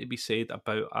something to be said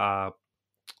about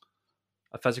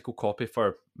a physical copy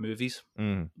for movies,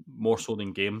 more so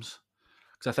than games.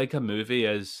 Because I think a movie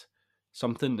is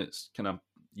something that's kind of,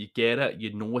 you get it,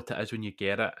 you know what it is when you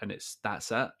get it, and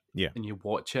that's it. Yeah. And you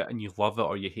watch it and you love it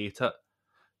or you hate it.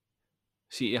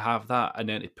 See, you have that, and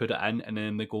then to put it in, and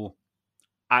then they go,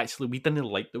 actually, we didn't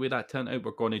like the way that turned out.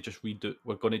 We're going to just redo.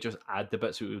 We're going to just add the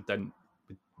bits that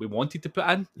we wanted to put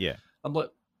in. Yeah. I'm like,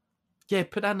 yeah,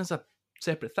 put in as a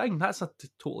separate thing. That's a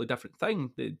totally different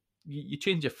thing. you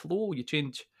change your flow, you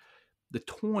change the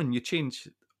tone, you change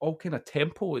all kind of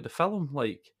tempo of the film.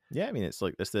 Like, Yeah, I mean, it's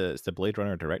the Blade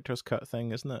Runner director's cut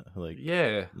thing, isn't it?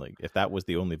 yeah, Like if that was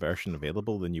the only version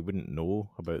available, then you wouldn't know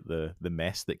about the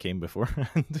mess that came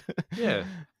beforehand. yeah,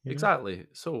 Yeah. exactly.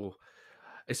 So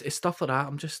it's stuff like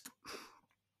that.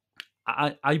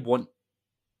 I want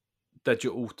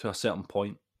digital to a certain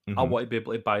point. I Hmm. want to be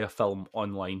able to buy a film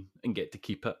online and get to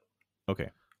keep it Okay.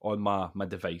 on my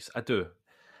device. I do.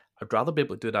 I'd rather be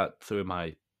able to do that through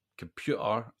my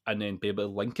computer and then be able to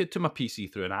link it to my PC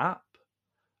through an app,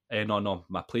 and no,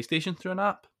 my PlayStation through an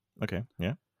app, Okay.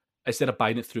 Yeah. instead of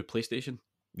buying it through PlayStation.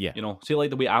 Yeah. You know, see, like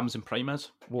the way Amazon Prime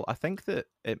is. Well, I think that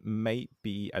it might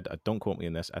be. I don't quote me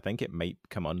on this. I think it might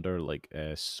come under like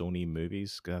Sony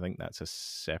movies because I think that's a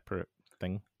separate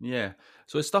thing. Yeah.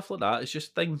 So it's stuff like that. It's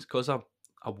just things because I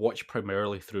watch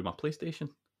primarily through my PlayStation.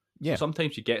 So Yeah.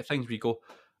 sometimes you get things where you go,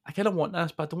 I kind of want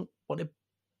this, but I don't want to.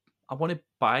 I want to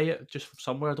buy it just from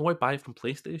somewhere. I don't want to buy it from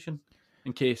PlayStation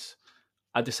in case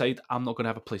I decide I'm not going to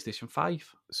have a PlayStation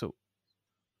 5, So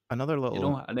another you little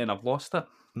know, and then I've lost it.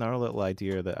 another little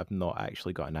idea that I've not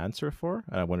actually got an answer for,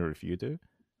 and I wonder if you do.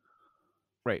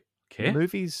 Right. Okay.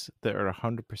 Movies that are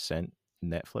 100%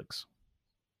 Netflix,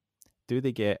 do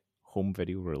they get home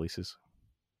video releases?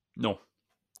 No.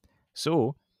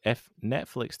 So, if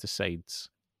Netflix decides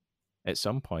at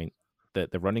some point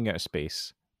that they're running out of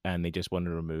space and they just want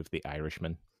to remove The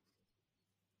Irishman,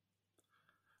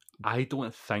 I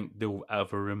don't think they'll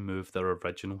ever remove their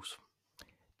originals.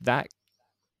 that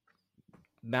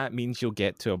that means you'll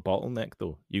get to a bottleneck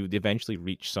though. You'd eventually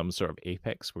reach some sort of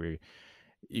apex where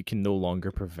you can no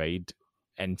longer provide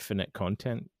infinite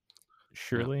content, Yeah.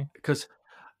 surely. Because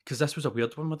this was a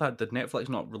weird one with that. Did Netflix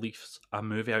not release a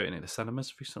movie out in the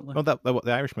cinemas recently? Oh, that The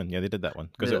Irishman, yeah, they did that one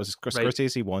because it was Right.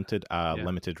 Scorsese wanted a Yeah.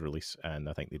 limited release, and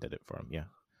I think they did it for him. Yeah,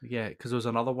 Yeah, because there was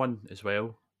another one as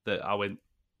well that I went,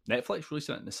 Netflix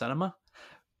releasing it in the cinema.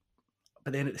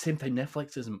 But then at the same time,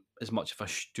 Netflix isn't as much of a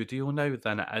studio now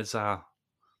than it is a,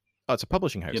 oh, it's a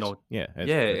publishing you house. know, Yeah,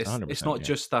 yeah, it's it's 100%. not Yeah,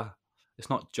 just a, it's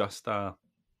not just a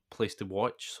place to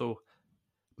watch. So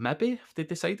maybe if they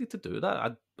decided to do that,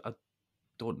 I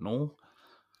don't know.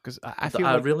 because I feel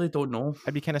I like really don't know.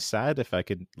 I'd be kind of sad if I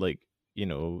could like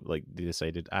they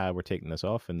decided we're taking this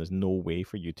off, and there's no way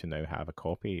for you to now have a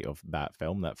copy of that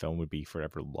film. That film would be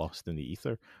forever lost in the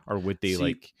ether, or would they See,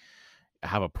 like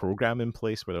have a program in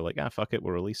place where they're like, fuck it,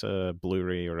 we'll release a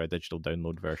Blu-ray or a digital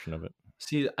download version of it.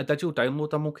 See, a digital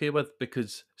download I'm okay with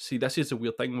because see, this is the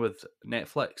weird thing with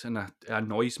Netflix, and it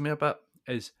annoys me a bit.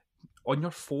 Is on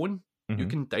your phone you Hmm.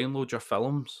 can download your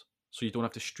films, so you don't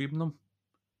have to stream them,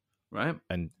 right?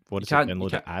 And what You does it can't. You download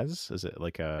it can't. as? Is it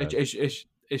like It's a it's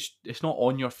it's it's not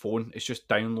on your phone. It's just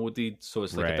downloaded, so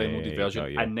it's like a downloaded right? version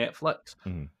Got you. in Netflix.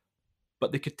 Hmm.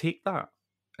 But they could take that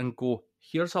and go,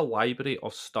 here's a library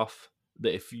of stuff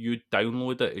that if you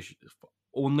download it, is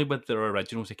only with their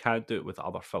originals. They can't do it with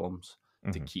other films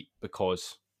to Hmm. keep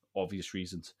because obvious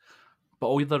reasons. But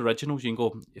all the originals, you can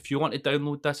go, if you want to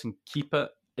download this and keep it,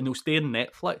 and it'll stay in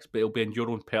Netflix, but it'll be in your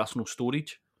own personal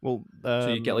storage. Well, So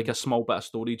you get like a small bit of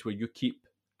storage where you keep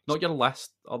not your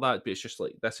list or that, but it's just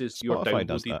like this is your Spotify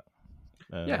does downloaded.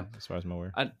 that, Yeah, as far as I'm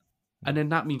aware. and Yeah. then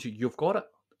that means you've got it.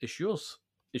 It's yours.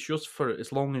 It's yours for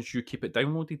as long as you keep it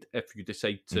downloaded. If you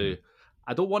decide to,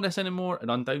 I don't want this anymore, and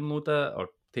undownload it or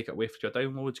take it away from your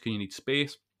downloads because you need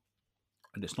space,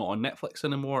 and it's not on Netflix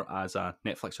anymore as a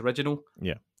Netflix original,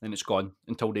 Yeah. then it's gone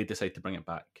until they decide to bring it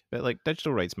back. But like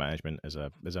digital rights management is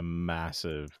a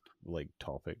massive like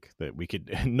topic that we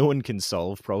could no one can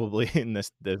solve probably in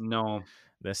No,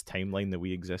 this timeline that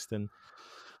we exist in.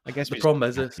 I guess the we just problem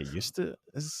is, have to get used to it.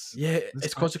 yeah, Is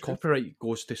it's part because the truth. copyright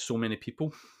goes to so many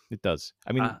people. It does.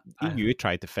 I mean, I, EU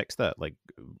tried to fix that like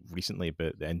recently,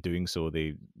 but in doing so,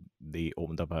 they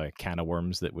opened up a can of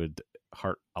worms that would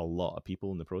hurt a lot of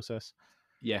people in the process.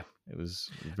 yeah, It was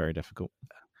very difficult.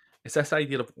 it's this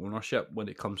idea of ownership when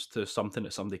it comes to something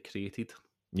that somebody created.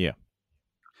 Yeah,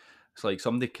 It's like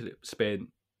somebody spent,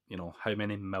 how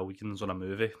many millions on a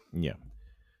movie, yeah.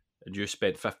 and you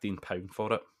spent £15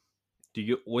 for it. Do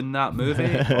you own that movie,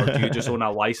 or do you just own a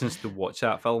license to watch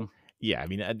that film? Yeah, I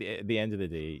mean, at the end of the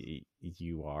day,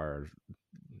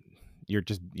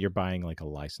 you're buying like a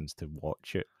license to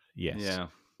watch it. Yes, Yeah,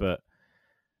 but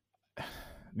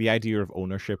the idea of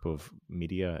ownership of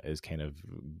media is kind of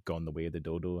gone the way of the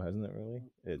dodo, hasn't it? Really,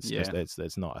 it's just yeah.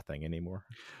 it's not a thing anymore.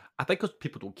 I think because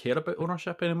people don't care about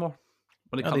ownership anymore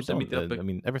when it No, they comes to don't. media. I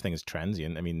mean, everything is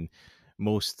transient. I mean,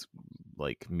 most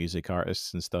like music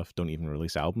artists and stuff don't even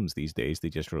release albums these days. They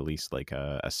just release like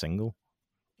a single.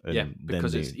 And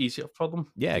because then it's easier for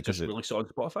them. Yeah, to just because release it on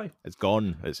Spotify. it's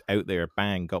gone. It's out there.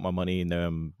 Bang, got my money. Now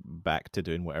I'm back to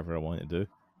doing whatever I want to do.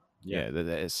 Yeah,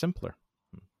 it's simpler.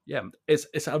 Yeah,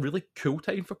 it's a really cool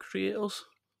time for creators,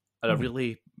 and a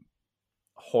really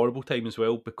horrible time as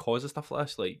well because of stuff like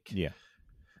this. Like, Yeah.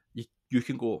 you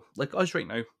can go, like us right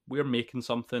now, we're making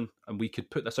something and we could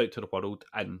put this out to the world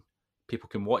and people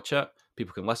can watch it,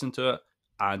 people can listen to it,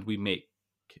 and we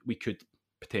could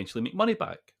potentially make money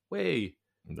back. Way.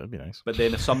 That'd be nice. But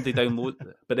then if somebody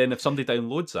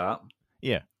downloads that,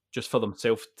 yeah, just for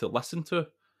themselves to listen to,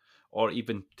 or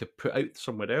even to put out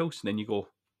somewhere else, and then you go,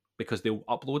 because they'll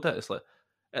upload it, it's like,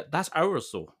 that's ours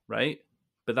though, right?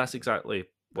 But that's exactly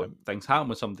what things happen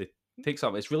when somebody takes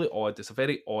something. It's really odd. It's a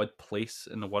very odd place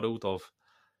in the world of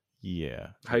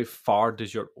how far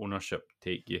does your ownership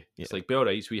take you? It's like, be all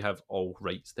right, so we have all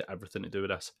rights to everything to do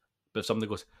with this. But if somebody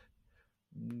goes,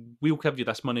 we'll give you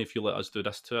this money if you let us do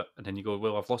this to it, and then you go,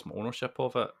 well, I've lost my ownership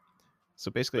of it. So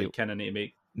basically, you kind of need to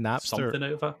make Napster, something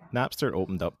out of it. Napster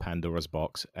opened up Pandora's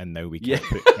box, and now we can't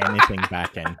put anything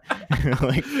back in.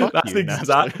 Like, fuck that's you,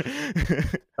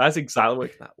 that's exactly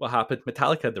what happened.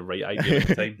 Metallica had the right idea at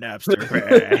the time. Napster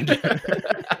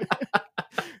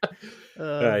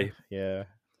banned. Yeah,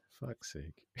 fuck's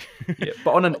sake. Yeah,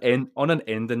 but on an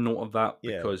ending note of that,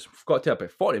 because we've got to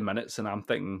about 40 minutes, and I'm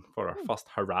thinking for our first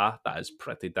hurrah, that is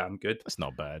pretty damn good. That's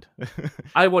not bad.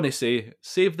 I want to say,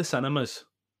 save the cinemas.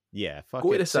 Yeah, fuck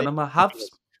go to the cinema.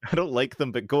 I don't like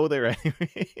them, but go there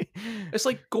anyway. It's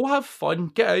like, go have fun,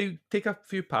 get out, take a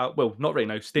few well, not right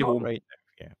now. Stay home. Right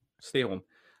now, yeah. Stay home.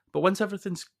 But once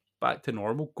everything's back to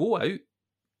normal, go out,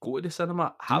 go to the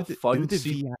cinema, have fun. Do the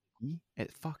VIP.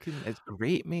 It's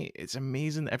great, mate. It's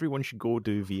amazing. Everyone should go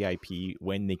do VIP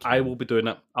when they can. I will be doing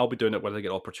it. I'll be doing it when I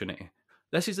get opportunity.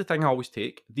 This is the thing I always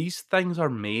take. These things are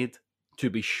made to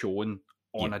be shown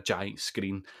on a giant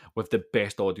screen with the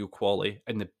best audio quality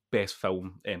and the best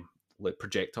film like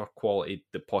projector quality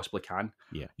that possibly can.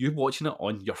 Yeah. You watching it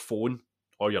on your phone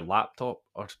or your laptop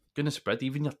or, goodness spread,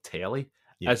 even your telly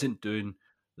isn't doing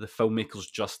the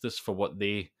filmmakers justice for what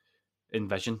they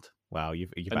envisioned. Wow,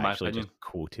 you've actually just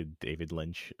quoted David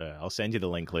Lynch. I'll send you the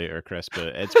link later, Chris, but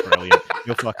it's brilliant.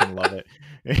 You'll fucking love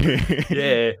it.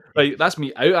 Yeah, like, that's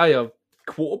me out. I am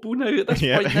quotable now at this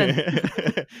point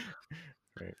then.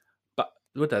 Right. But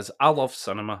what it is, I love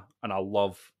cinema and I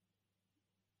love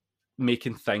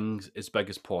making things as big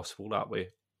as possible that way.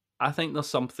 I think there's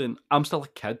something, I'm still a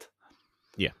kid.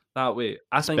 Yeah. That way.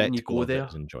 I think when you go there,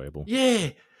 it's enjoyable.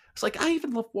 Yeah. It's like,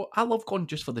 I love going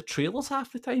just for the trailers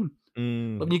half the time.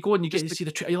 When you go and you get to see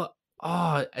the trailer, you're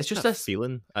like, it's just this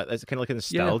feeling. It's kind of like a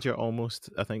nostalgia almost,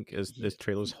 I think, as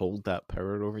trailers hold that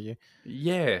power over you.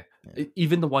 Yeah.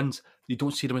 Even the ones, you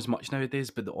don't see them as much nowadays,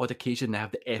 but the odd occasion they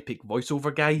have the epic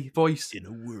voiceover guy voice. In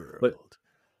a world. But,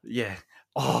 yeah.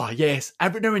 Oh, yes.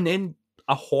 Every now and then,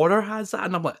 a horror has that,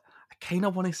 and I'm like, I kind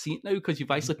of want to see it now because you've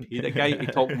actually paid a guy to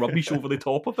talk rubbish over the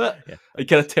top of it. Yeah. And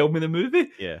kind of tell me the movie.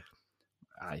 Yeah.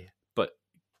 Aye. But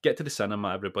get to the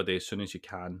cinema, everybody, as soon as you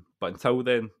can. But until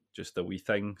then, just a wee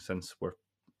thing, since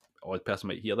odd person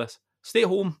might hear this, stay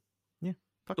home. Yeah.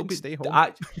 Stay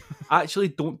home. Actually,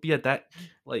 don't be a dick.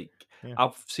 Like,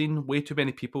 I've seen way too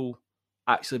many people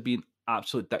actually being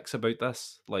absolute dicks about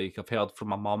this. Like, I've heard from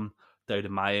my mum down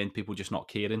in my end, people just not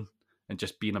caring and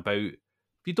just being about,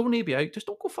 if you don't need to be out, just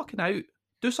don't go fucking out.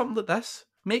 Do something like this.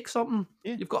 Make something.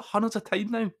 Yeah. You've got hundreds of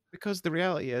time now. Because the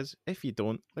reality is, if you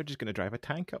don't, they're just going to drive a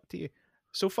tank up to you.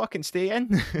 So fucking stay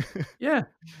in. Yeah.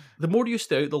 The more you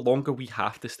stay out, the longer we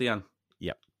have to stay in.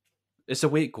 Yep. It's the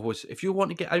way it goes. If you want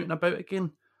to get out and about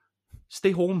again,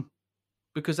 stay home.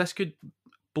 Because this could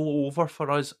blow over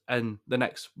for us in the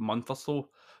next month or so.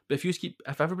 But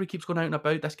if everybody keeps going out and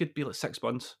about, this could be like 6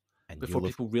 months before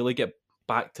people really get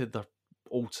back to their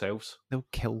old selves. They'll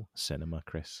kill cinema,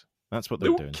 Chris. That's what they're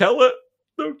doing. They'll kill it.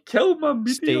 They'll kill my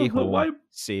media. Stay home.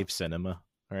 Save cinema.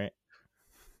 All right.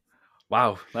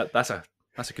 Wow, that's a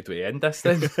good way to end this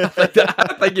then.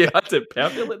 I think you had it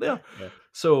perfectly there. Yeah.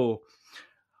 So,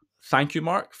 thank you,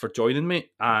 Mark, for joining me.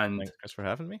 And thanks for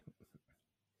having me.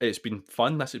 It's been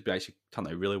fun. This has actually turned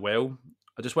out really well.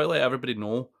 I just want to let everybody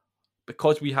know,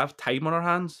 because we have time on our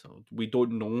hands, we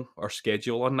don't know our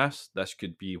schedule on this. This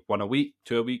could be 1 a week,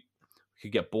 2 a week. We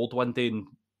could get bored one day and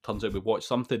turns out we watch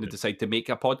something and decide to make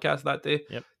a podcast that day.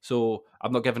 Yep. So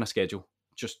I'm not giving a schedule.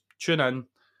 Just tune in and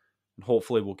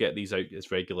hopefully we'll get these out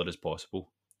as regular as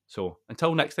possible. So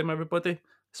until next time, everybody,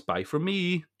 it's bye from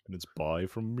me. And it's bye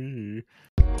from me.